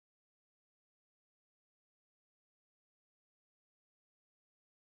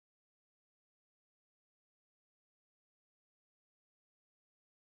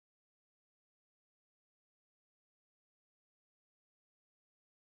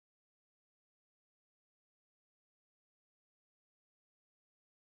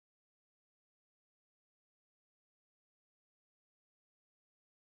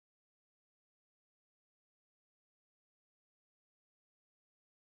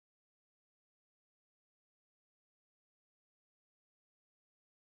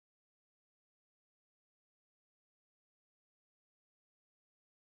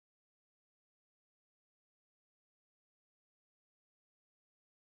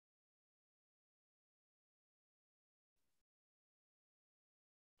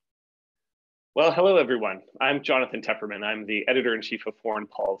Well, hello, everyone. I'm Jonathan Tepperman. I'm the editor-in-chief of Foreign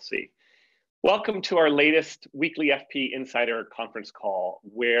Policy. Welcome to our latest weekly FP Insider conference call,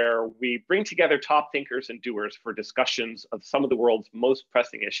 where we bring together top thinkers and doers for discussions of some of the world's most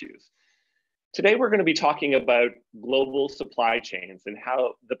pressing issues. Today, we're going to be talking about global supply chains and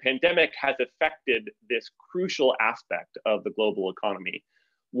how the pandemic has affected this crucial aspect of the global economy,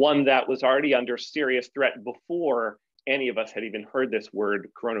 one that was already under serious threat before any of us had even heard this word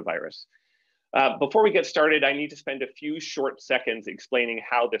coronavirus. Before we get started, I need to spend a few short seconds explaining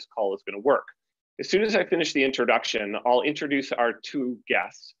how this call is going to work. As soon as I finish the introduction, I'll introduce our two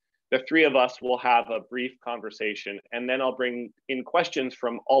guests. The three of us will have a brief conversation, and then I'll bring in questions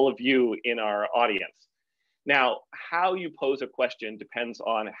from all of you in our audience. Now, how you pose a question depends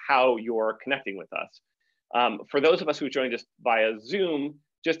on how you're connecting with us. For those of us who joined us via Zoom,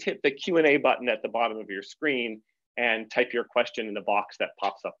 just hit the Q&A button at the bottom of your screen and type your question in the box that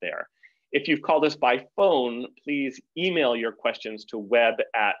pops up there. If you've called us by phone, please email your questions to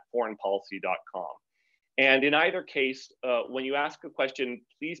web@foreignpolicy.com. And in either case, when you ask a question,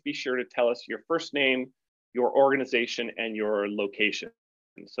 please be sure to tell us your first name, your organization, and your location,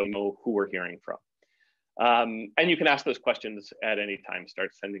 so we know who we're hearing from. And you can ask those questions at any time.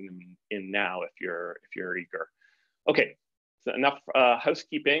 Start sending them in now if you're eager. Okay, so enough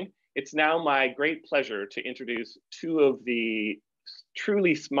housekeeping. It's now my great pleasure to introduce two of the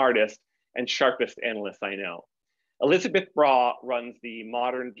truly smartest and sharpest analysts I know. Elisabeth Braw runs the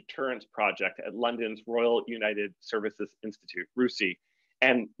Modern Deterrence project at London's Royal United Services Institute, RUSI.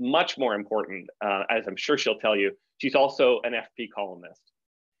 And much more important, as I'm sure she'll tell you, she's also an FP columnist.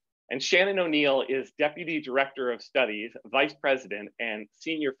 And Shannon O'Neill is Deputy Director of Studies, Vice President, and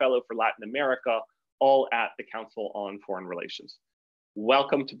Senior Fellow for Latin America, all at the Council on Foreign Relations.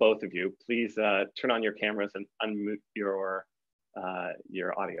 Welcome to both of you. Please turn on your cameras and unmute your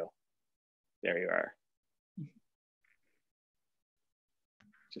audio. There you are.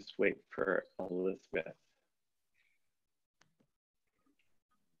 Just wait for Elisabeth.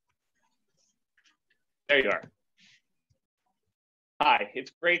 There you are. Hi, it's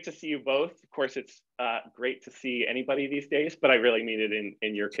great to see you both. Of course, it's great to see anybody these days, but I really mean it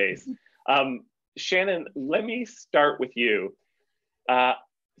in your case. Shannon, let me start with you.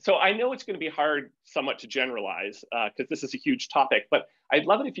 So I know it's going to be hard somewhat to generalize because this is a huge topic, but I'd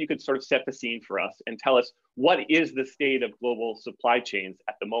love it if you could sort of set the scene for us and tell us what is the state of global supply chains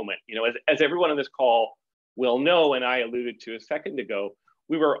at the moment. You know, as everyone on this call will know, and I alluded to a second ago,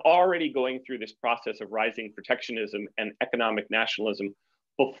 we were already going through this process of rising protectionism and economic nationalism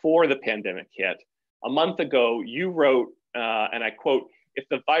before the pandemic hit. A month ago, you wrote, and I quote, "If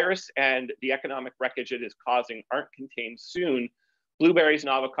the virus and the economic wreckage it is causing aren't contained soon, blueberries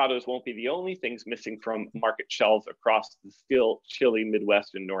and avocados won't be the only things missing from market shelves across the still chilly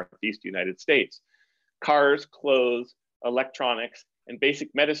Midwest and Northeast United States. Cars, clothes, electronics, and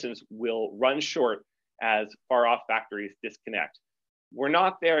basic medicines will run short as far-off factories disconnect." We're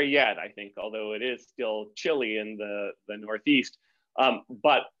not there yet, I think, although it is still chilly in the Northeast.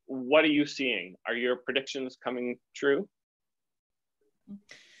 But what are you seeing? Are your predictions coming true?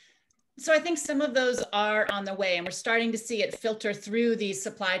 So I think some of those are on the way, and we're starting to see it filter through these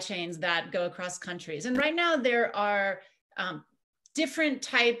supply chains that go across countries. And right now there are different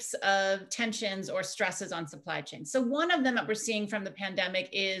types of tensions or stresses on supply chains. So one of them that we're seeing from the pandemic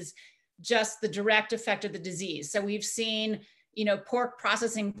is just the direct effect of the disease. So we've seen, you know, pork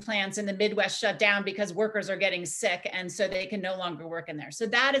processing plants in the Midwest shut down because workers are getting sick, and so they can no longer work in there. So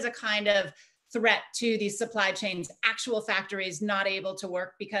that is a kind of threat to these supply chains, actual factories not able to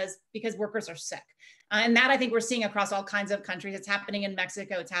work because workers are sick. And that I think we're seeing across all kinds of countries. It's happening in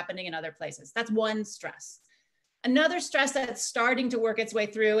Mexico, it's happening in other places. That's one stress. Another stress that's starting to work its way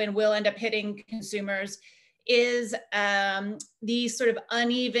through and will end up hitting consumers is the sort of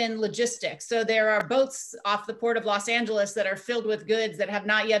uneven logistics. So there are boats off the port of Los Angeles that are filled with goods that have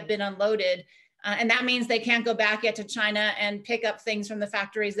not yet been unloaded. And that means they can't go back yet to China and pick up things from the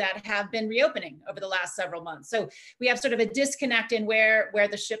factories that have been reopening over the last several months. So we have sort of a disconnect in where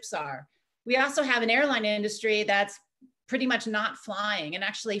the ships are. We also have an airline industry that's pretty much not flying. And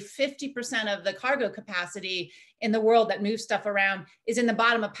actually 50% of the cargo capacity in the world that moves stuff around is in the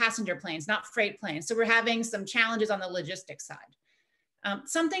bottom of passenger planes, not freight planes. So we're having some challenges on the logistics side.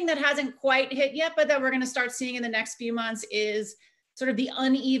 Something that hasn't quite hit yet, but that we're going to start seeing in the next few months is sort of the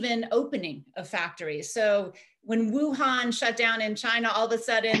uneven opening of factories. So when Wuhan shut down in China, all of a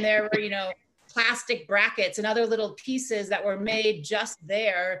sudden there were, you know, plastic brackets and other little pieces that were made just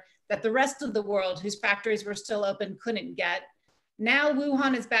there that the rest of the world whose factories were still open couldn't get. Now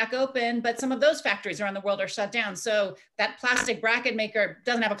Wuhan is back open, but some of those factories around the world are shut down. So that plastic bracket maker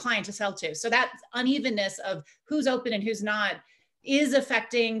doesn't have a client to sell to. So that unevenness of who's open and who's not is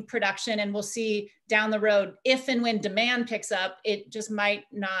affecting production. And we'll see down the road, if and when demand picks up, it just might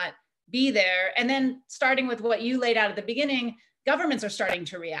not be there. And then starting with what you laid out at the beginning, governments are starting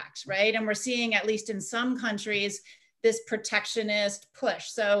to react, right? And we're seeing, at least in some countries, this protectionist push.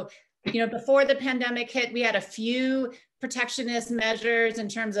 So, before the pandemic hit, we had a few protectionist measures in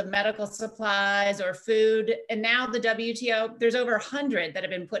terms of medical supplies or food. And now the WTO, there's over 100 that have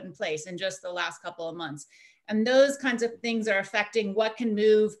been put in place in just the last couple of months. And those kinds of things are affecting what can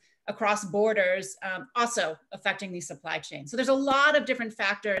move across borders, also affecting the supply chain. So there's a lot of different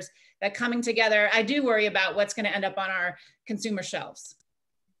factors that coming together. I do worry about what's going to end up on our consumer shelves.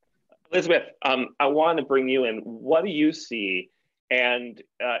 Elisabeth, I want to bring you in. What do you see? And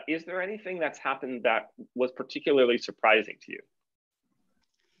is there anything that's happened that was particularly surprising to you?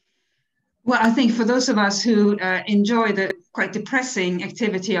 Well, I think for those of us who enjoy the quite depressing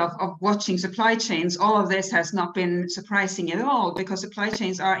activity of watching supply chains, all of this has not been surprising at all, because supply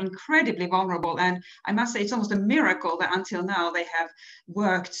chains are incredibly vulnerable. And I must say, it's almost a miracle that until now they have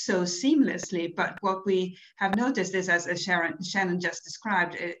worked so seamlessly. But what we have noticed is, as Shannon just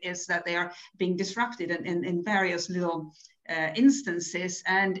described, is that they are being disrupted in various little instances.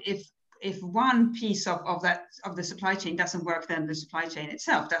 And if one piece of the supply chain doesn't work, then the supply chain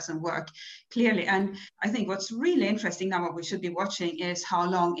itself doesn't work clearly. And I think what's really interesting now, what we should be watching, is how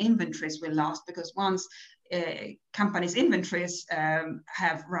long inventories will last, because once companies' inventories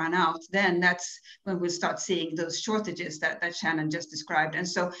have run out, then that's when we'll start seeing those shortages that Shannon just described. And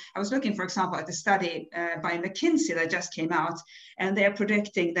so I was looking, for example, at the study by McKinsey that just came out, and they're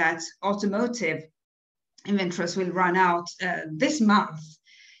predicting that automotive inventories will run out this month.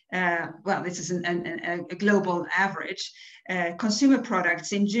 Well, this is a global average. Consumer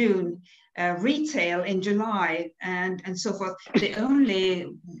products in June, retail in July, and so forth. The only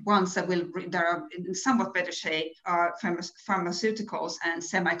ones that are in somewhat better shape are pharmaceuticals and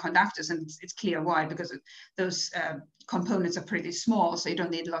semiconductors, and it's clear why, because those components are pretty small, so you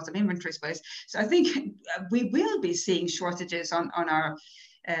don't need a lot of inventory space. So I think we will be seeing shortages on our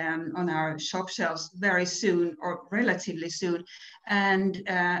shop shelves very soon, or relatively soon. And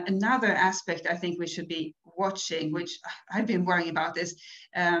another aspect I think we should be watching, which I've been worrying about, is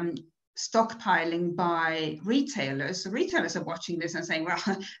stockpiling by retailers. So retailers are watching this and saying, well,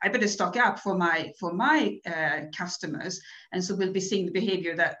 I better stock up for my customers. And so we'll be seeing the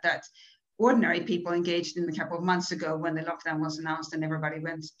behavior that ordinary people engaged in a couple of months ago when the lockdown was announced and everybody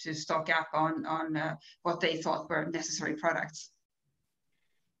went to stock up on what they thought were necessary products.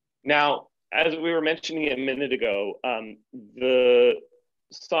 Now, as we were mentioning a minute ago, the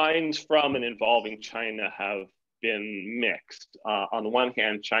signs from and involving China have been mixed. On the one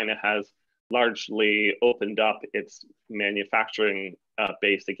hand, China has largely opened up its manufacturing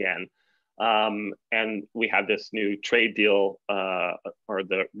base again. And we had this new trade deal, or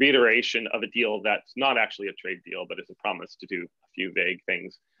the reiteration of a deal that's not actually a trade deal, but is a promise to do a few vague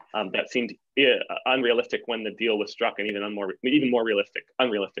things that seemed unrealistic when the deal was struck, and even more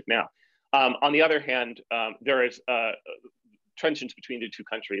unrealistic now. On the other hand, there is tensions between the two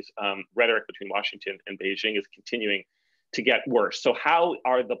countries. Rhetoric between Washington and Beijing is continuing to get worse. So how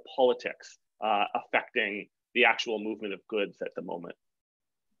are the politics affecting the actual movement of goods at the moment?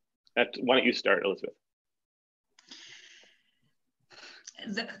 Why don't you start, Elisabeth?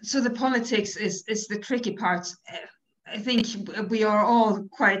 So the politics is the tricky part. I think we are all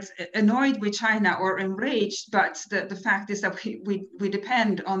quite annoyed with China or enraged, but the fact is that we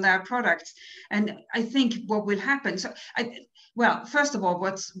depend on their products. And I think what will happen, well, first of all,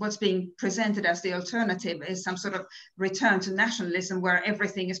 what's being presented as the alternative is some sort of return to nationalism where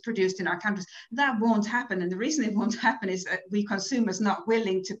everything is produced in our countries. That won't happen. And the reason it won't happen is that we consumers not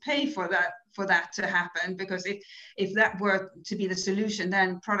willing to pay for that to happen, because if that were to be the solution,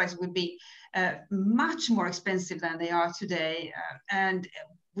 then products would be much more expensive than they are today. And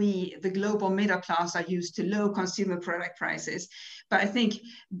the global middle class are used to low consumer product prices. But I think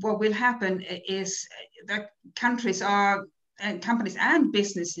what will happen is that countries and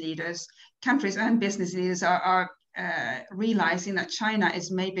business leaders are realizing that China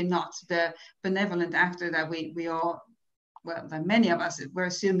is maybe not the benevolent actor that we all, well, that many of us were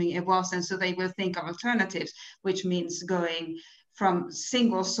assuming it was. And so they will think of alternatives, which means going from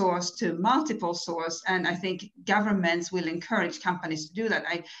single source to multiple source. And I think governments will encourage companies to do that.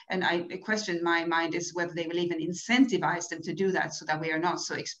 A question in my mind is whether they will even incentivize them to do that, so that we are not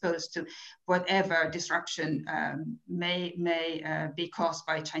so exposed to whatever disruption may be caused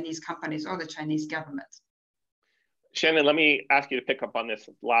by Chinese companies or the Chinese government. Shannon, let me ask you to pick up on this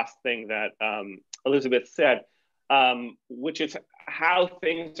last thing that Elisabeth said, which is how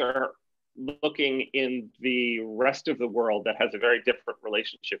things are looking in the rest of the world that has a very different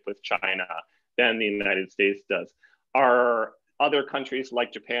relationship with China than the United States does. Are other countries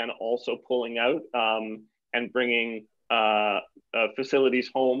like Japan also pulling out and bringing facilities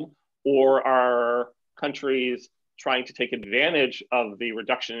home, or are countries trying to take advantage of the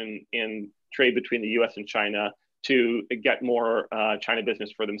reduction in trade between the US and China to get more China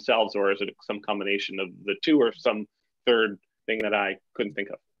business for themselves, or is it some combination of the two, or some third thing that I couldn't think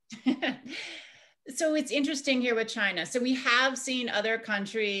of? So it's interesting here with China. So we have seen other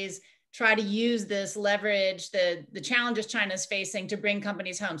countries try to use this leverage, the challenges China is facing, to bring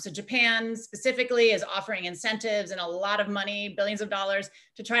companies home. So Japan specifically is offering incentives and a lot of money, billions of dollars,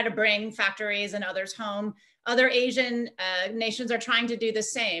 to try to bring factories and others home. Other Asian nations are trying to do the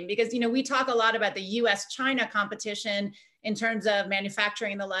same, because, you know, we talk a lot about the US-China competition in terms of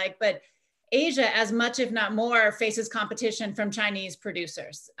manufacturing and the like, but Asia, as much if not more, faces competition from Chinese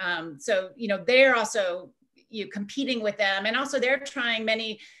producers. So, you know, they're also competing with them, and also they're trying,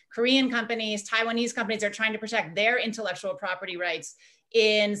 many Korean companies, Taiwanese companies are trying to protect their intellectual property rights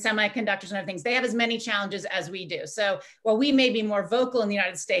in semiconductors and other things. They have as many challenges as we do. So while we may be more vocal in the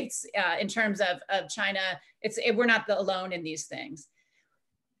United States in terms of China, we're not alone in these things.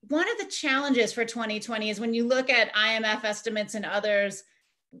 One of the challenges for 2020 is when you look at IMF estimates and others,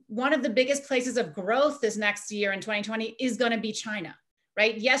 one of the biggest places of growth this next year in 2020 is going to be China,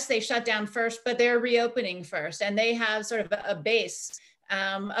 right? Yes, they shut down first, but they're reopening first, and they have sort of a base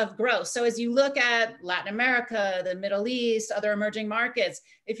of growth. So as you look at Latin America, the Middle East, other emerging markets,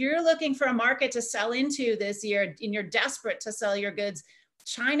 if you're looking for a market to sell into this year and you're desperate to sell your goods,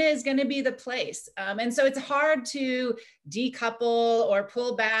 China is going to be the place. And so it's hard to decouple or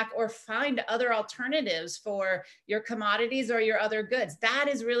pull back or find other alternatives for your commodities or your other goods. That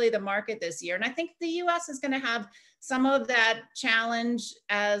is really the market this year. And I think the US is going to have some of that challenge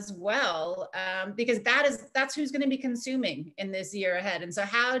as well, because that's who's going to be consuming in this year ahead. And so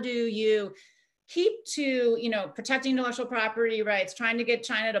how do you keep to, you know, protecting intellectual property rights, trying to get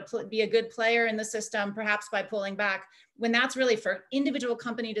China to be a good player in the system, perhaps by pulling back, when that's really for individual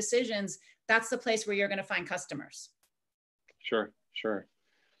company decisions, that's the place where you're going to find customers. Sure, sure.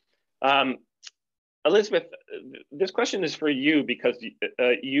 Elisabeth, this question is for you, because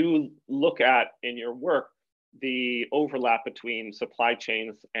you look at, in your work, the overlap between supply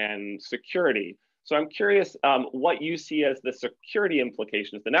chains and security. So I'm curious what you see as the security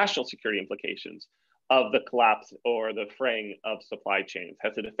implications, the national security implications of the collapse or the fraying of supply chains.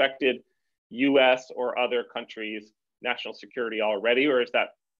 Has it affected US or other countries' national security already, or is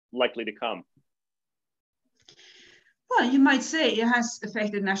that likely to come? Well, you might say it has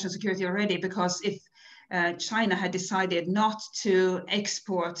affected national security already, because if China had decided not to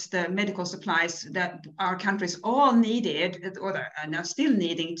export the medical supplies that our countries all needed, or are now still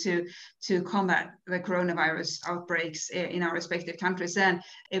needing to combat the coronavirus outbreaks in our respective countries, then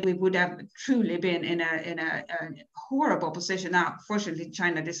we would have truly been in a horrible position. Now, fortunately,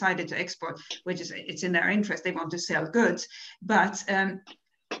 China decided to export, which is, it's in their interest. They want to sell goods, but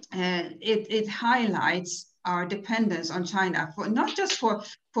it highlights our dependence on China, for not just for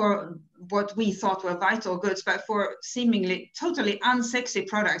what we thought were vital goods, but for seemingly totally unsexy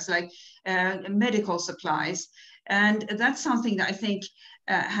products like medical supplies. And that's something that I think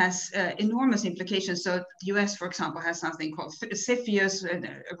has enormous implications. So the US, for example, has something called CFIUS,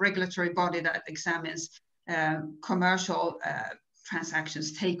 a regulatory body that examines commercial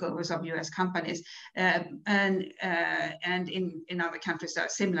transactions, takeovers of US companies, and in other countries there are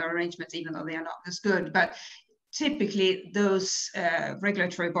similar arrangements, even though they are not as good. But typically those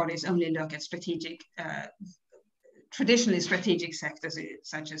regulatory bodies only look at traditionally strategic sectors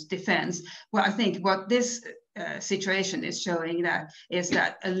such as defense. Well, I think what this situation is showing is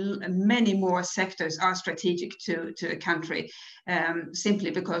that many more sectors are strategic to a country,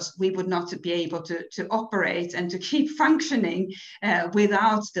 simply because we would not be able to operate and to keep functioning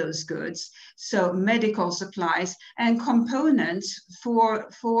without those goods. So medical supplies and components for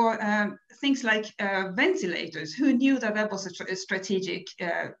things like ventilators. Who knew that was a strategic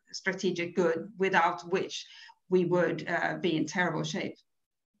good, without which we would be in terrible shape.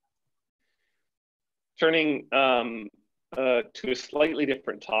 Turning to a slightly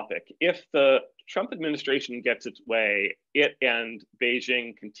different topic, if the Trump administration gets its way, it and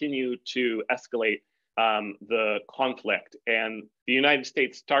Beijing continue to escalate the conflict, and the United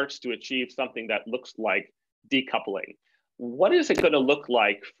States starts to achieve something that looks like decoupling, what is it going to look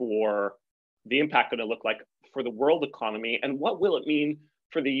like for the impact going to look like for the world economy, and what will it mean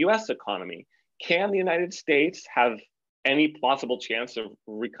for the US economy? can the United States have any plausible chance of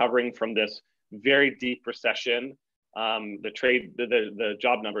recovering from this very deep recession? The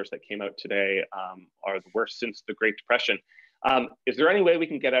job numbers that came out today are the worst since the Great Depression. Is there any way we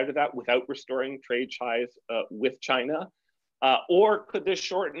can get out of that without restoring trade ties with China? Or could this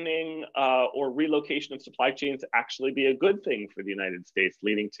shortening or relocation of supply chains actually be a good thing for the United States,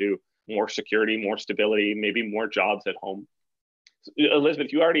 leading to more security, more stability, maybe more jobs at home?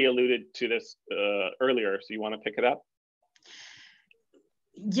 Elisabeth, you already alluded to this earlier, so you want to pick it up?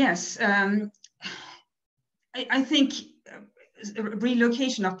 Yes, I think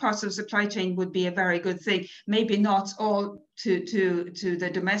relocation of parts of the supply chain would be a very good thing. Maybe not all to the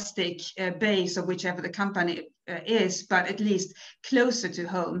domestic base of whichever the company is, but at least closer to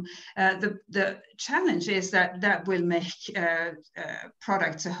home. The challenge is that will make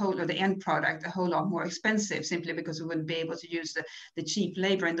products or the end product a whole lot more expensive, simply because we wouldn't be able to use the cheap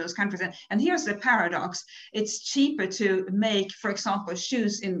labor in those countries. And here's the paradox: it's cheaper to make, for example,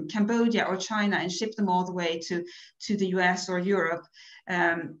 shoes in Cambodia or China and ship them all the way to the US or Europe.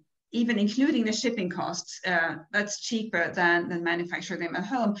 Even including the shipping costs, that's cheaper than manufacturing them at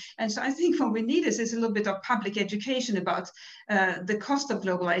home. And so I think what we need is a little bit of public education about the cost of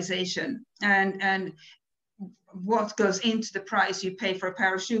globalization and what goes into the price you pay for a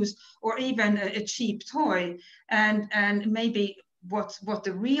pair of shoes, or even a cheap toy, and maybe what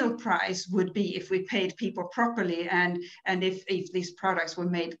the real price would be if we paid people properly, and if these products were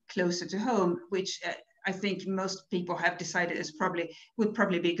made closer to home, which I think most people have decided would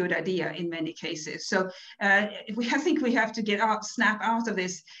probably be a good idea in many cases. So I think we have to snap out of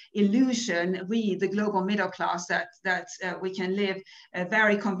this illusion, the global middle class, that we can live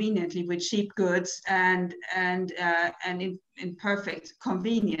very conveniently with cheap goods and in perfect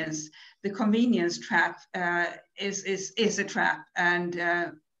convenience. The convenience trap is a trap, and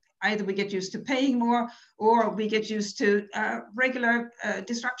either we get used to paying more, or we get used to regular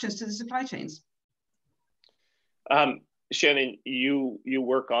disruptions to the supply chains. Shannon, you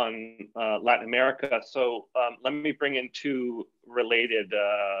work on Latin America, so let me bring in two related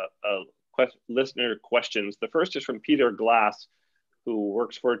listener questions. The first is from Peter Glass, who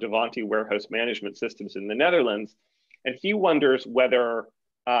works for Devante Warehouse Management Systems in the Netherlands, and he wonders whether,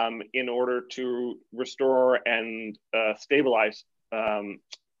 in order to restore and stabilize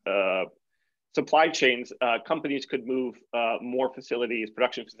supply chains, companies could move more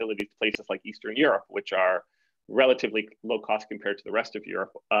production facilities to places like Eastern Europe, which are relatively low cost compared to the rest of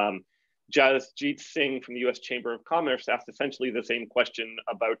Europe. Jasjeet Singh from the US Chamber of Commerce asked essentially the same question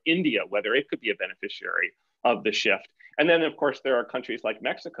about India, whether it could be a beneficiary of the shift. And then, of course, there are countries like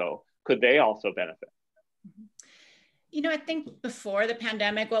Mexico. Could they also benefit? You know, I think before the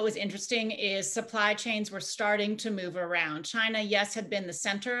pandemic, what was interesting is supply chains were starting to move around. China, yes, had been the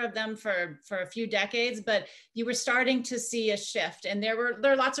center of them for a few decades, but you were starting to see a shift. And there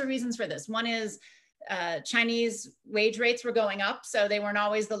are lots of reasons for this. One is Chinese wage rates were going up, so they weren't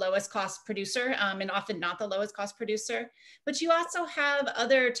always the lowest cost producer, and often not the lowest cost producer. But you also have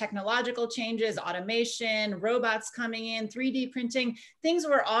other technological changes, automation, robots coming in, 3D printing. Things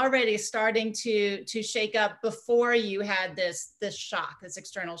were already starting to shake up before you had this shock, this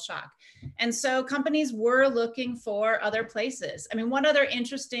external shock. And so companies were looking for other places. I mean, one other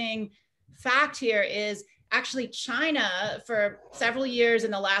interesting fact here is actually China, for several years in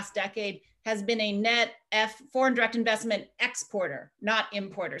the last decade, has been a net foreign direct investment exporter, not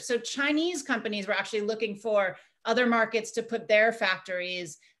importer. So Chinese companies were actually looking for other markets to put their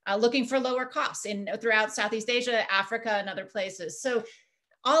factories, looking for lower costs throughout Southeast Asia, Africa, and other places. So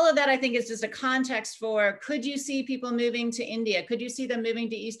all of that, I think, is just a context for, could you see people moving to India? Could you see them moving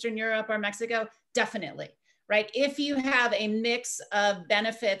to Eastern Europe or Mexico? Definitely, right? If you have a mix of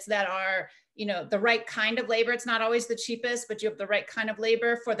benefits that are, you know, the right kind of labor. It's not always the cheapest, but you have the right kind of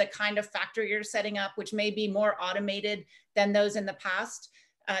labor for the kind of factory you're setting up, which may be more automated than those in the past.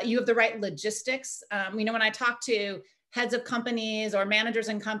 You have the right logistics. You know, when I talk to heads of companies or managers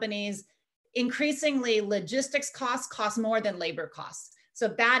in companies, increasingly logistics costs cost more than labor costs. So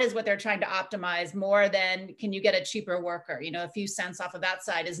that is what they're trying to optimize more than, can you get a cheaper worker? You know, a few cents off of that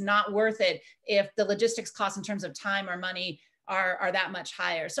side is not worth it if the logistics costs in terms of time or money are that much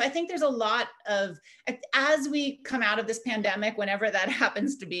higher. So I think there's a lot of, as we come out of this pandemic, whenever that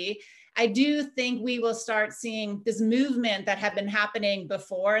happens to be, I do think we will start seeing this movement that had been happening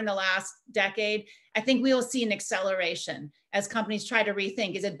before in the last decade. I think we will see an acceleration as companies try to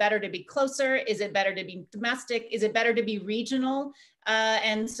rethink, is it better to be closer? Is it better to be domestic? Is it better to be regional?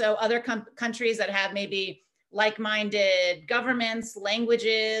 And so other countries that have maybe like-minded governments,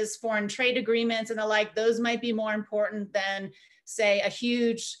 languages, foreign trade agreements, and the like. Those might be more important than, say, a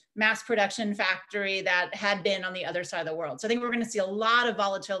huge mass production factory that had been on the other side of the world. So I think we're going to see a lot of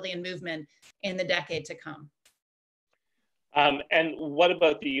volatility and movement in the decade to come. And what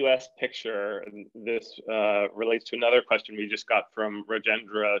about the US picture? This relates to another question we just got from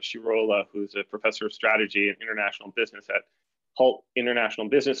Rajendra Shirola, who's a professor of strategy and international business at Holt International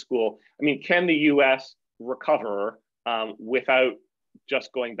Business School. I mean, can the US recover without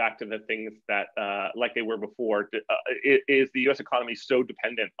just going back to the things that like they were before? Is the US economy so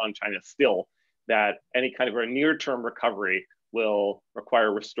dependent on China still that any kind of a near-term recovery will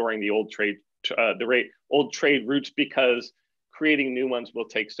require restoring the old trade routes, because creating new ones will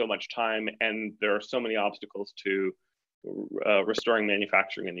take so much time and there are so many obstacles to restoring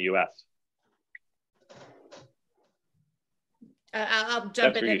manufacturing in the US? I'll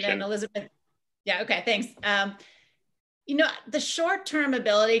jump in and then Elisabeth. Yeah, okay, thanks. You know, the short-term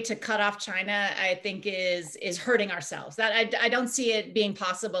ability to cut off China, I think, is hurting ourselves. That I don't see it being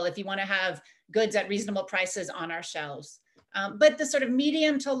possible if you want to have goods at reasonable prices on our shelves. But the sort of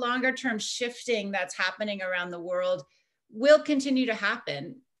medium to longer term shifting that's happening around the world will continue to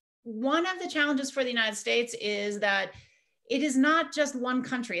happen. One of the challenges for the United States is that it is not just one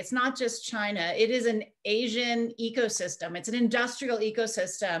country. It's not just China. It is an Asian ecosystem. It's an industrial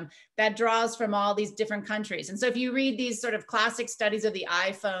ecosystem that draws from all these different countries. And so if you read these sort of classic studies of the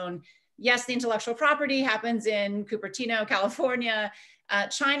iPhone, yes, the intellectual property happens in Cupertino, California.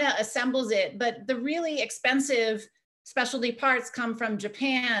 China assembles it, but the really expensive specialty parts come from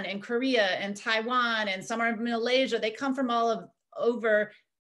Japan and Korea and Taiwan, and some are in Malaysia. They come from all over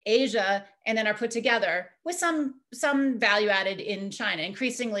Asia and then are put together with some value added in China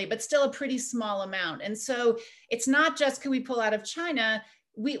increasingly, but still a pretty small amount. And so it's not just, can we pull out of China?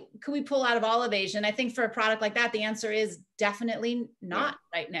 Can we pull out of all of Asia? And I think for a product like that, the answer is definitely not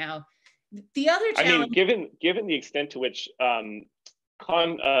right now. The other challenge— I mean, given the extent to which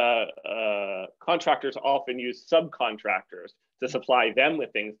contractors often use subcontractors to supply them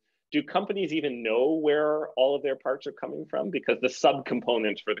with things, do companies even know where all of their parts are coming from? Because the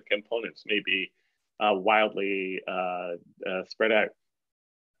subcomponents for the components may be wildly spread out.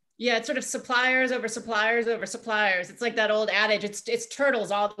 Yeah, it's sort of suppliers over suppliers over suppliers. It's like that old adage, it's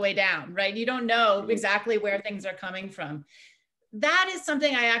turtles all the way down, right? You don't know exactly where things are coming from. That is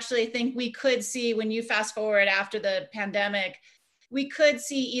something I actually think we could see when you fast forward after the pandemic. We could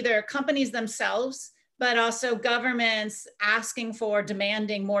see either companies themselves, but also governments asking for,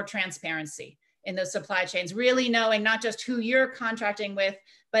 demanding more transparency in those supply chains, really knowing not just who you're contracting with,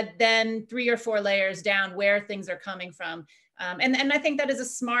 but then 3 or 4 layers down where things are coming from. And I think that is a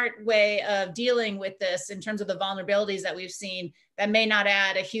smart way of dealing with this in terms of the vulnerabilities that we've seen that may not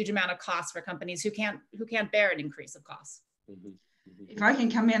add a huge amount of cost for companies who can't bear an increase of costs. If I can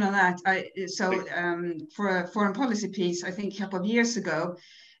come in on that, for a foreign policy piece, I think a couple of years ago,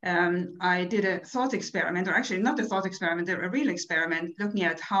 I did a thought experiment, or actually not a thought experiment, a real experiment, looking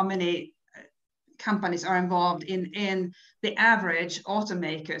at how many companies are involved in the average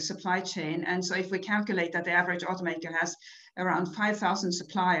automaker supply chain. And so if we calculate that the average automaker has around 5,000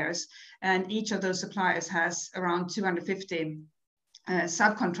 suppliers, and each of those suppliers has around 250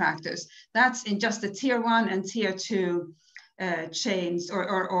 subcontractors, that's in just the tier 1 and tier 2 chains,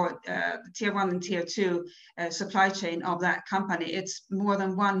 or tier 1 and tier 2 supply chain of that company. It's more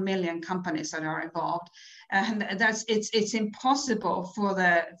than 1 million companies that are involved, and it's impossible for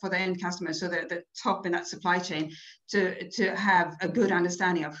the end customer, so the top in that supply chain, to have a good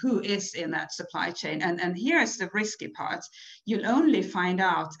understanding of who is in that supply chain. And here's the risky part: you'll only find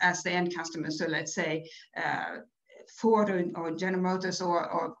out as the end customer. So let's say Ford or General Motors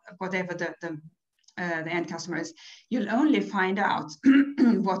or whatever the end customers, you'll only find out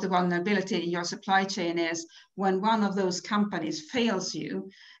what the vulnerability in your supply chain is when one of those companies fails you.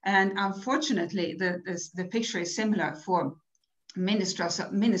 And unfortunately, the picture is similar for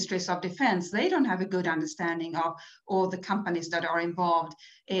ministries of defense. They don't have a good understanding of all the companies that are involved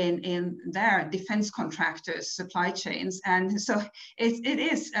in their defense contractors' supply chains. And so it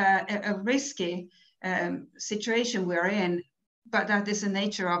is a risky situation we're in, but that is the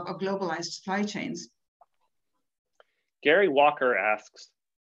nature of globalized supply chains. Gary Walker asks,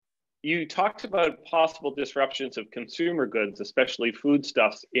 you talked about possible disruptions of consumer goods, especially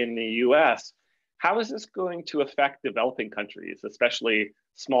foodstuffs in the US. How is this going to affect developing countries, especially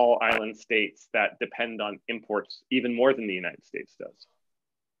small island states that depend on imports even more than the United States does?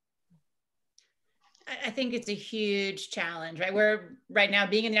 I think it's a huge challenge, right? We're right now,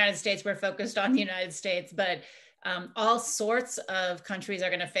 being in the United States, we're focused on the United States, but all sorts of countries are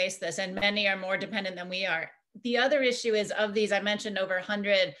going to face this, and many are more dependent than we are. the other issue is, of these, I mentioned over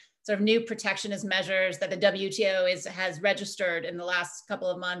 100 sort of new protectionist measures that the WTO has registered in the last couple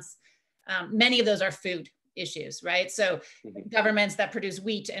of months. Many of those are food issues, right? So governments that produce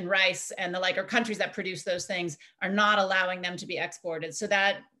wheat and rice and the like, or countries that produce those things, are not allowing them to be exported. So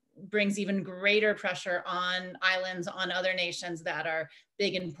that brings even greater pressure on islands, on other nations that are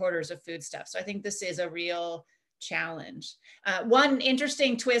big importers of foodstuffs. So I think this is a real challenge. One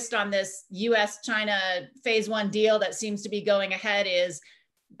interesting twist on this US-China phase 1 deal that seems to be going ahead is,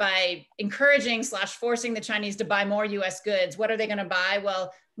 by encouraging / forcing the Chinese to buy more US goods, what are they going to buy?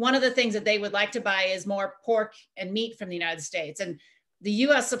 Well, one of the things that they would like to buy is more pork and meat from the United States. And the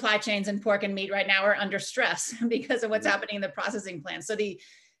US supply chains in pork and meat right now are under stress because of what's happening in the processing plants. So the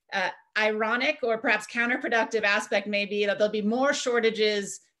ironic or perhaps counterproductive aspect may be that there'll be more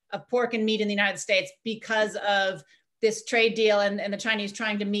shortages of pork and meat in the United States because of this trade deal and the Chinese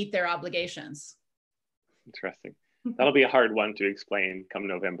trying to meet their obligations. Interesting. That'll be a hard one to explain come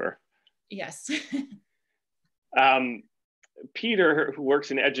November. Yes. Peter, who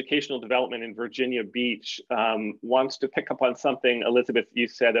works in educational development in Virginia Beach, wants to pick up on something, Elisabeth, you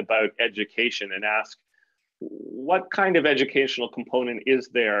said about education, and ask, what kind of educational component is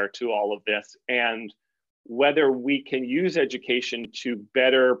there to all of this, and whether we can use education to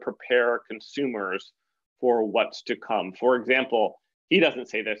better prepare consumers for what's to come. For example, he doesn't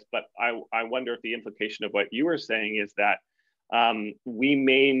say this, but I wonder if the implication of what you were saying is that we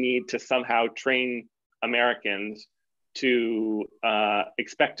may need to somehow train Americans to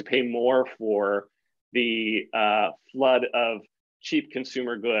expect to pay more for the flood of cheap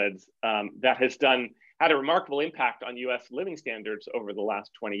consumer goods that has had a remarkable impact on US living standards over the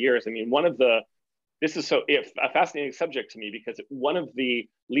last 20 years. I mean, this is a fascinating subject to me, because one of the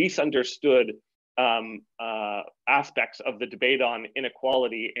least understood aspects of the debate on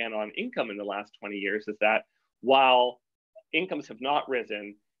inequality and on income in the last 20 years is that while incomes have not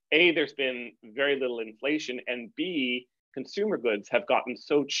risen, A, there's been very little inflation, and B, consumer goods have gotten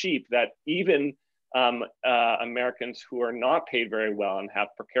so cheap that even Americans who are not paid very well and have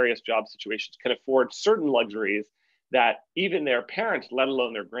precarious job situations can afford certain luxuries that even their parents, let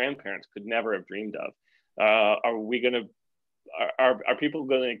alone their grandparents, could never have dreamed of. Are people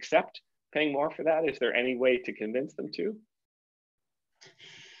going to accept paying more for that? Is there any way to convince them to?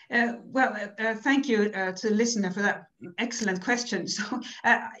 Thank you to the listener for that excellent question. So,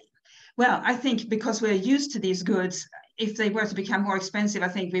 well, I think because we're used to these goods, if they were to become more expensive, I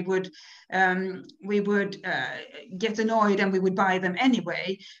think we would get annoyed and we would buy them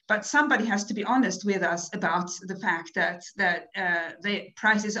anyway. But somebody has to be honest with us about the fact that the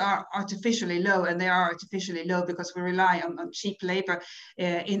prices are artificially low, and they are artificially low because we rely on cheap labor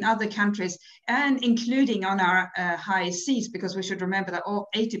in other countries, and including on our high seas, because we should remember that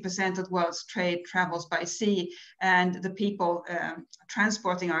 80% of the world's trade travels by sea, and the people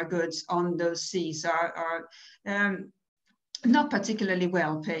transporting our goods on those seas are not particularly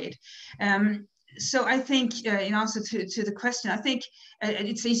well paid. So I think in answer to the question, I think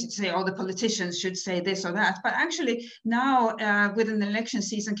it's easy to say, all the politicians should say this or that, but actually now with an election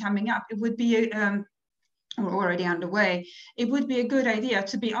season coming up, it would be or already underway, it would be a good idea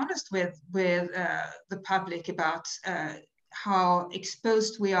to be honest with the public about how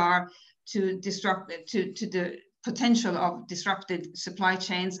exposed we are to the potential of disrupted supply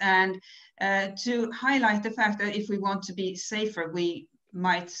chains, and to highlight the fact that if we want to be safer, we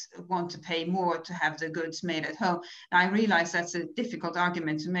might want to pay more to have the goods made at home. Now, I realize that's a difficult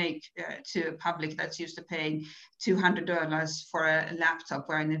argument to make to a public that's used to paying $200 for a laptop,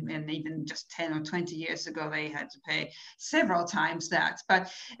 where and even just 10 or 20 years ago, they had to pay several times that.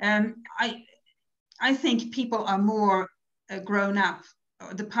 But I think people are more grown up,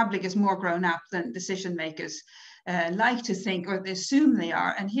 the public is more grown up than decision makers like to think, or they assume they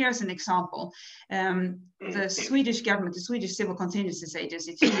are. And here's an example. The Swedish government, the Swedish Civil Contingencies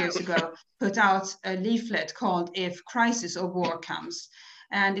Agency, 2 years ago, put out a leaflet called "If Crisis or War Comes,"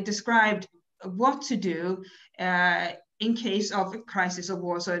 and it described what to do in case of a crisis or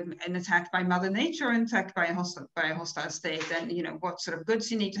war, so an attack by Mother Nature, an attack by a hostile state, and what sort of goods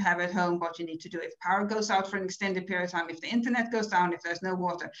you need to have at home, what you need to do if power goes out for an extended period of time, if the internet goes down, if there's no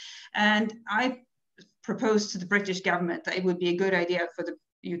water. And I proposed to the British government that it would be a good idea for the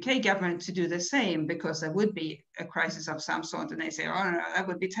UK government to do the same, because there would be a crisis of some sort, and they say, oh no, that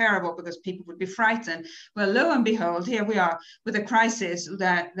would be terrible because people would be frightened. Well, lo and behold, here we are with a crisis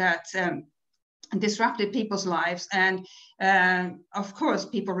that disrupted people's lives, and of course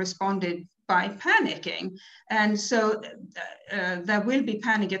people responded by panicking. And so there will be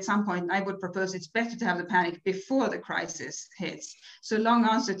panic at some point. I would propose it's better to have the panic before the crisis hits. So long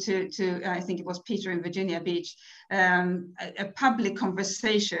answer to I think it was Peter in Virginia Beach, a public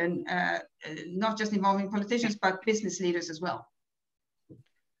conversation, not just involving politicians, but business leaders as well.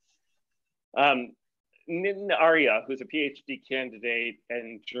 Nin Arya, who's a PhD candidate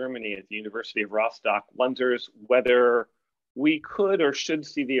in Germany at the University of Rostock, wonders whether we could or should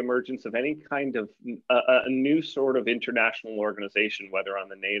see the emergence of any kind of a new sort of international organization, whether on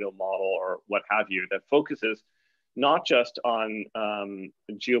the NATO model or what have you, that focuses not just on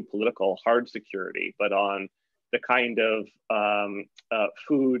geopolitical hard security, but on the kind of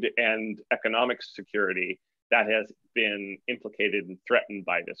food and economic security that has been implicated and threatened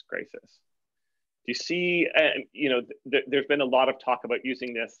by this crisis. Do you see, there's been a lot of talk about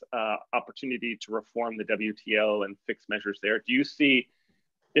using this opportunity to reform the WTO and fix measures there. Do you see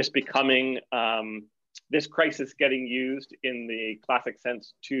this becoming, this crisis getting used in the classic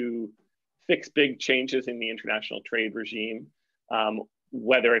sense to fix big changes in the international trade regime,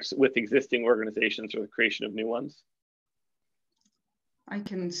 whether it's with existing organizations or the creation of new ones? You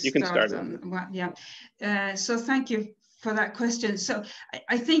can start. Well, yeah. So thank you for that question. So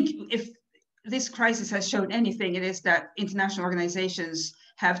I think if this crisis has shown anything, it is that international organizations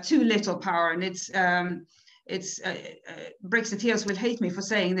have too little power, and Brexiteers will hate me for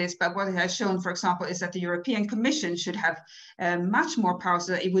saying this, but what it has shown, for example, is that the European Commission should have much more power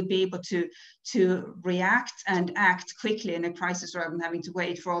so that it would be able to react and act quickly in a crisis rather than having to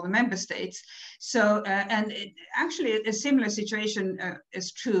wait for all the member states. So, actually a similar situation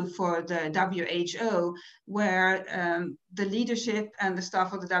is true for the WHO, where the leadership and the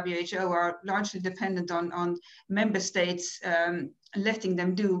staff of the WHO are largely dependent on member states letting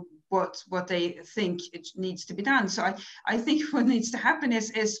them do what they think it needs to be done. So I think what needs to happen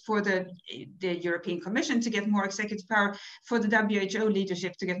is for the European Commission to get more executive power, for the WHO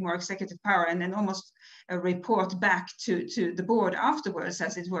leadership to get more executive power, and then almost report back to the board afterwards,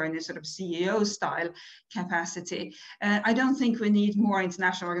 as it were, in a sort of CEO style capacity. I don't think we need more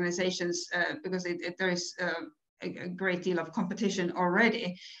international organizations because there is a great deal of competition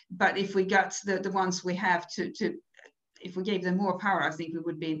already. But if we got the ones we have if we gave them more power, I think we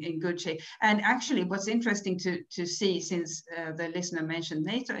would be in good shape. And actually, what's interesting to see, since the listener mentioned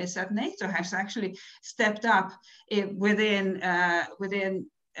NATO, is that NATO has actually stepped up within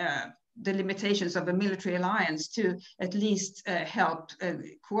the limitations of a military alliance to at least help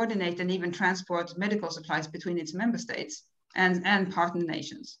coordinate and even transport medical supplies between its member states and partner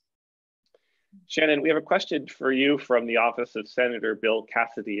nations. Shannon, we have a question for you from the office of Senator Bill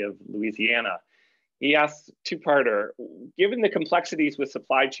Cassidy of Louisiana. He asks, two-parter, given the complexities with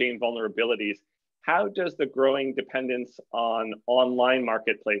supply chain vulnerabilities, how does the growing dependence on online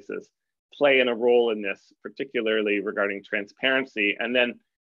marketplaces play in a role in this, particularly regarding transparency? And then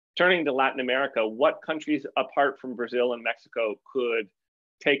turning to Latin America, what countries apart from Brazil and Mexico could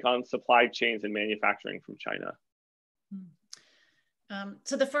take on supply chains and manufacturing from China?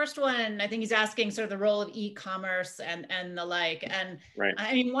 So the first one, I think he's asking sort of the role of e-commerce and the like. And right.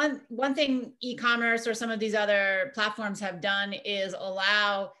 I mean, one thing e-commerce or some of these other platforms have done is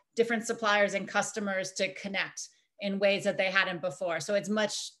allow different suppliers and customers to connect in ways that they hadn't before. So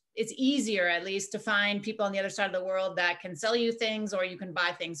it's easier, at least, to find people on the other side of the world that can sell you things or you can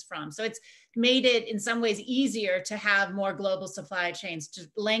buy things from. So it's made it in some ways easier to have more global supply chains, to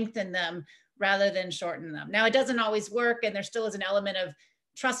lengthen them rather than shorten them. Now, it doesn't always work, and there still is an element of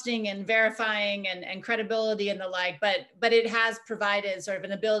trusting and verifying and credibility and the like, but it has provided sort of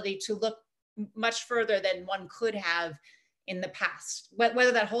an ability to look much further than one could have in the past.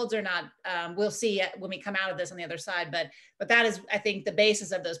 Whether that holds or not, we'll see when we come out of this on the other side, but that is, I think, the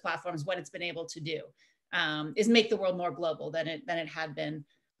basis of those platforms. What it's been able to do is make the world more global than it had been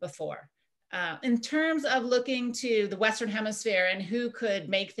before. In terms of looking to the Western Hemisphere and who could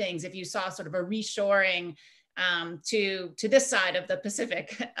make things, if you saw sort of a reshoring to this side of the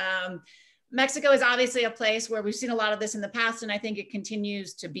Pacific, Mexico is obviously a place where we've seen a lot of this in the past, and I think it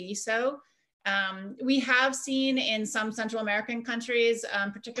continues to be so. We have seen in some Central American countries,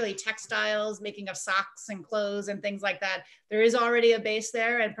 particularly textiles, making of socks and clothes and things like that. There is already a base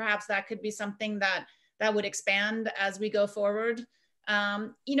there, and perhaps that could be something that would expand as we go forward.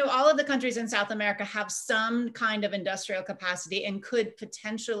 All of the countries in South America have some kind of industrial capacity and could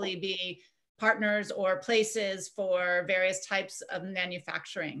potentially be partners or places for various types of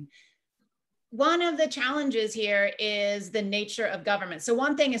manufacturing. One of the challenges here is the nature of government. So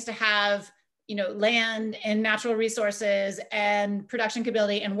one thing is to have land and natural resources and production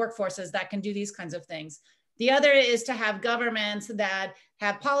capability and workforces that can do these kinds of things. The other is to have governments that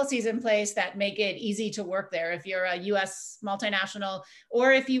have policies in place that make it easy to work there if you're a US multinational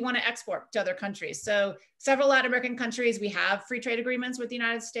or if you want to export to other countries. So several Latin American countries, we have free trade agreements with the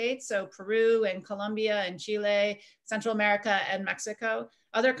United States. So Peru and Colombia and Chile, Central America and Mexico.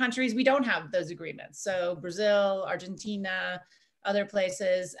 Other countries, we don't have those agreements. So Brazil, Argentina, other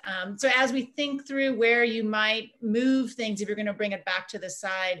places. So as we think through where you might move things, if you're going to bring it back to the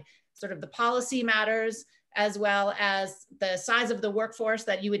side, sort of the policy matters, as well as the size of the workforce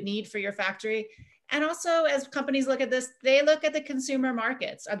that you would need for your factory. And also, as companies look at this, they look at the consumer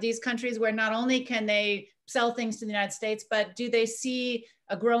markets of these countries where not only can they sell things to the United States, but do they see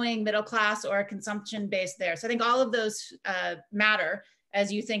a growing middle class or a consumption base there? So I think all of those matter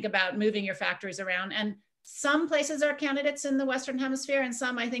as you think about moving your factories around. And some places are candidates in the Western Hemisphere, and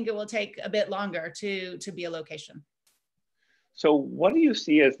some I think it will take a bit longer to be a location. So what do you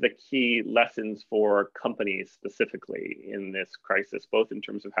see as the key lessons for companies specifically in this crisis, both in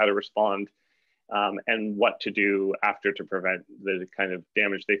terms of how to respond and what to do after to prevent the kind of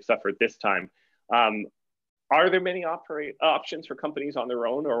damage they've suffered this time? Are there many options for companies on their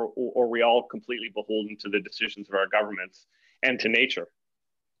own, or are we all completely beholden to the decisions of our governments and to nature?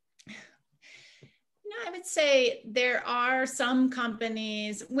 No, I would say there are some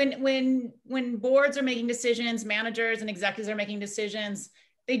companies, when boards are making decisions, managers and executives are making decisions,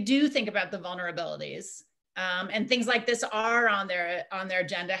 they do think about the vulnerabilities. And things like this are on their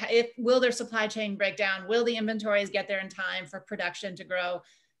agenda. Will their supply chain break down? Will the inventories get there in time for production to grow?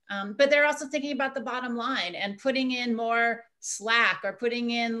 But they're also thinking about the bottom line, and putting in more slack or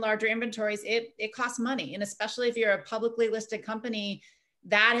putting in larger inventories, it costs money. And especially if you're a publicly listed company,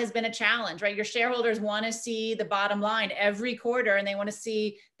 that has been a challenge, right? Your shareholders want to see the bottom line every quarter, and they want to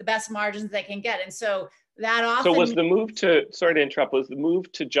see the best margins they can get. And so that often— So was the move to, sorry to interrupt, was the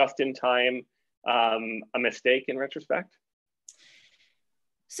move to just in time a mistake in retrospect?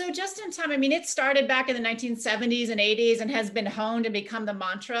 So just in time, I mean, it started back in the 1970s and 80s and has been honed and become the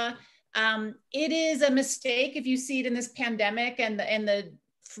mantra. It is a mistake if you see it in this pandemic and the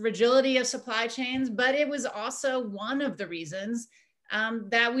fragility of supply chains, but it was also one of the reasons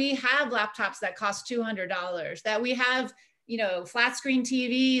that we have laptops that cost $200, that we have, flat screen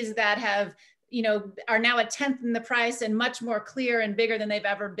TVs that have, are now a tenth in the price and much more clear and bigger than they've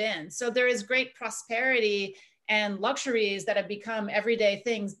ever been. So there is great prosperity and luxuries that have become everyday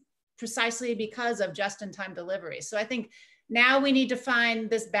things precisely because of just-in-time delivery. So I think now we need to find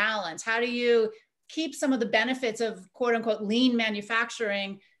this balance. How do you keep some of the benefits of quote unquote lean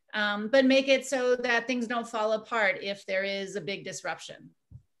manufacturing, but make it so that things don't fall apart if there is a big disruption?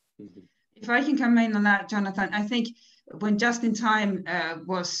 If I can come in on that, Jonathan, I think when just-in-time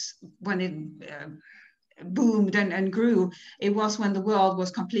when it boomed and grew, it was when the world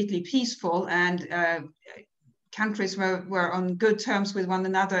was completely peaceful and countries were on good terms with one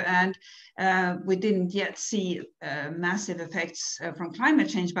another, and we didn't yet see massive effects from climate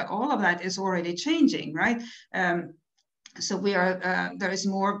change, but all of that is already changing, right? So there is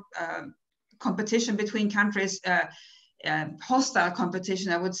more competition between countries, hostile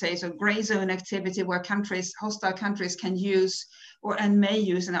competition, I would say, so gray zone activity where hostile countries can use and may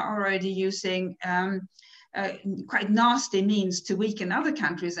use and are already using quite nasty means to weaken other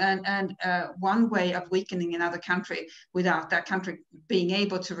countries. And one way of weakening another country without that country being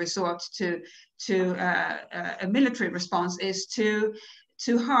able to resort to a military response is to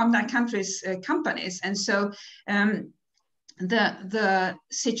harm that country's companies. And so the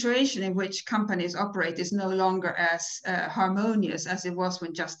situation in which companies operate is no longer as harmonious as it was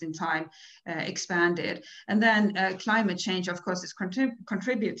when just-in-time expanded. And then climate change, of course, is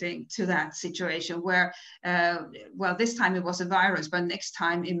contributing to that situation where, well, this time it was a virus, but next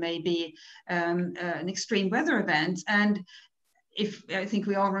time it may be an extreme weather event. And I think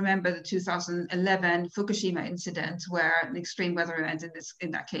we all remember the 2011 Fukushima incident, where an extreme weather event,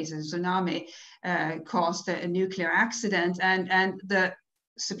 in that case a tsunami, caused a nuclear accident, and the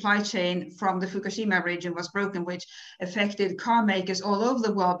supply chain from the Fukushima region was broken, which affected car makers all over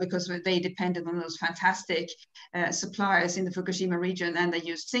the world because they depended on those fantastic suppliers in the Fukushima region, and they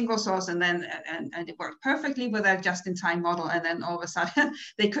used single source, and it worked perfectly with a just-in-time model, and then all of a sudden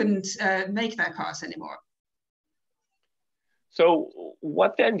they couldn't make their cars anymore. So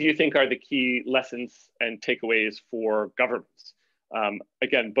what then do you think are the key lessons and takeaways for governments?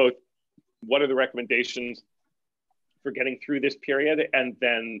 Again, both what are the recommendations for getting through this period, and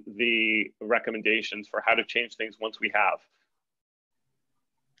then the recommendations for how to change things once we have?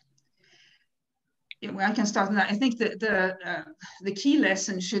 I can start on that. I think that the key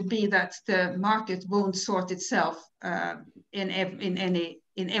lesson should be that the market won't sort itself in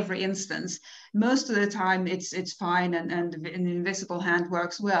every instance. Most of the time, it's fine, and an invisible hand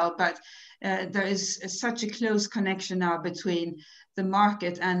works well. But there is such a close connection now between the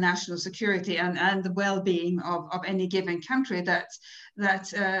market and national security and the well-being of any given country that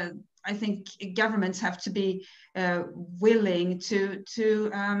I think governments have to be willing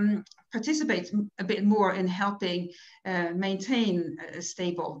to participate a bit more in helping maintain a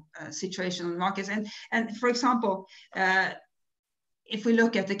stable situation on markets. And for example, if we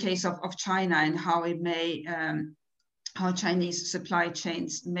look at the case of China and how it may how Chinese supply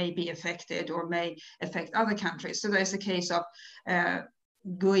chains may be affected or may affect other countries. So there's a case of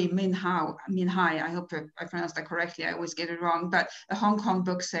Gui Minhai, I hope I pronounced that correctly, I always get it wrong, but a Hong Kong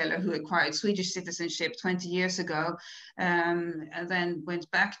bookseller who acquired Swedish citizenship 20 years ago, and then went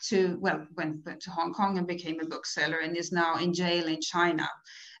to Hong Kong and became a bookseller and is now in jail in China.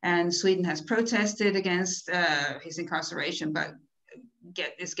 And Sweden has protested against his incarceration, but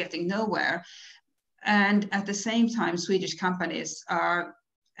is getting nowhere. And at the same time, Swedish companies are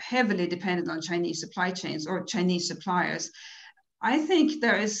heavily dependent on Chinese supply chains or Chinese suppliers. I think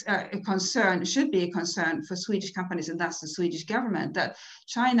there is a concern, should be a concern for Swedish companies, and that's the Swedish government, that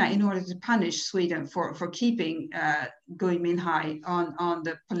China, in order to punish Sweden for keeping Gui Minhai on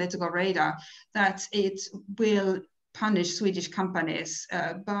the political radar, that it will punish Swedish companies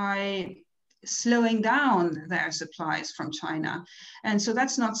by slowing down their supplies from China. And so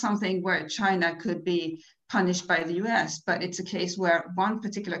that's not something where China could be punished by the US, but it's a case where one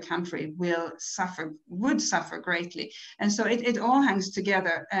particular country would suffer greatly. And so it all hangs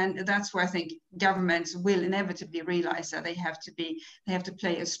together. And that's where I think governments will inevitably realize that they have to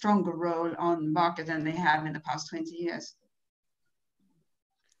play a stronger role on the market than they have in the past 20 years.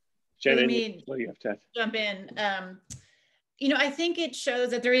 Shannon, what do you have to add? Jump in. You know, I think it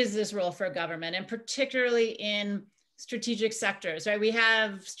shows that there is this role for government, and particularly in strategic sectors, right? We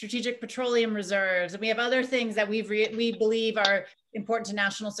have strategic petroleum reserves, and we have other things that we believe are important to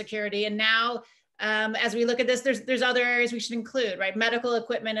national security. And now, as we look at this, there's other areas we should include, right? Medical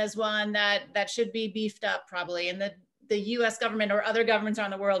equipment is one that should be beefed up probably, and the US government or other governments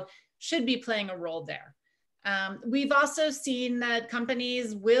around the world should be playing a role there. We've also seen that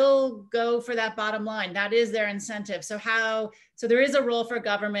companies will go for that bottom line. That is their incentive. So there is a role for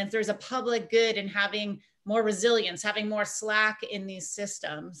government. There's a public good in having more resilience, having more slack in these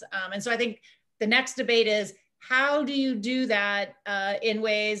systems. And so I think the next debate is, how do you do that in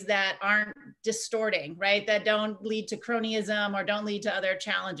ways that aren't distorting, right? That don't lead to cronyism or don't lead to other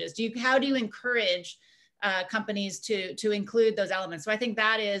challenges. How do you encourage companies to include those elements? So I think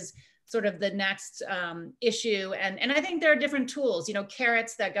that is sort of the next issue. And I think there are different tools, you know,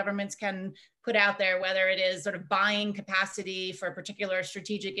 carrots that governments can put out there, whether it is sort of buying capacity for particular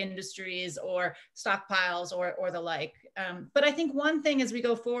strategic industries or stockpiles or the like. But I think one thing as we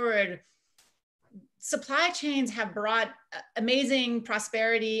go forward, supply chains have brought amazing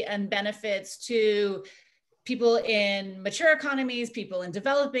prosperity and benefits to people in mature economies, people in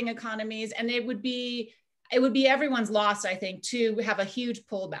developing economies, and it would be everyone's loss, I think, to have a huge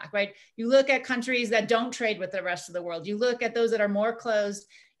pullback, right? You look at countries that don't trade with the rest of the world. You look at those that are more closed,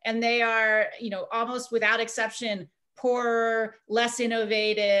 and they are, you know, almost without exception, poorer, less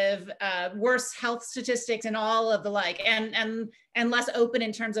innovative, worse health statistics and all of the like, and less open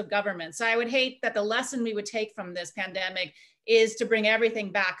in terms of government. So I would hate that the lesson we would take from this pandemic is to bring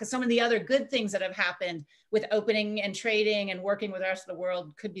everything back, because some of the other good things that have happened with opening and trading and working with the rest of the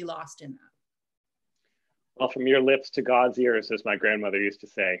world could be lost in that. Well, from your lips to God's ears, as my grandmother used to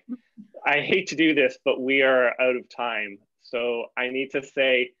say. I hate to do this, but we are out of time. So I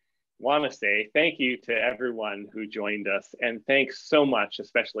want to say thank you to everyone who joined us. And thanks so much,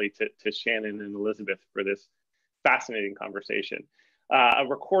 especially to Shannon and Elisabeth, for this fascinating conversation. A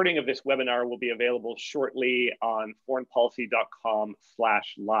recording of this webinar will be available shortly on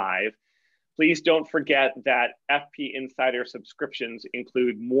foreignpolicy.com/live. Please don't forget that FP Insider subscriptions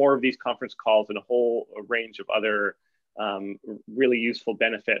include more of these conference calls and a whole range of other really useful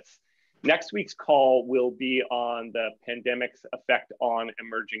benefits. Next week's call will be on the pandemic's effect on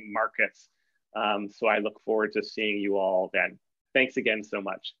emerging markets. So I look forward to seeing you all then. Thanks again so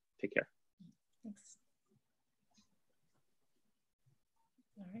much. Take care.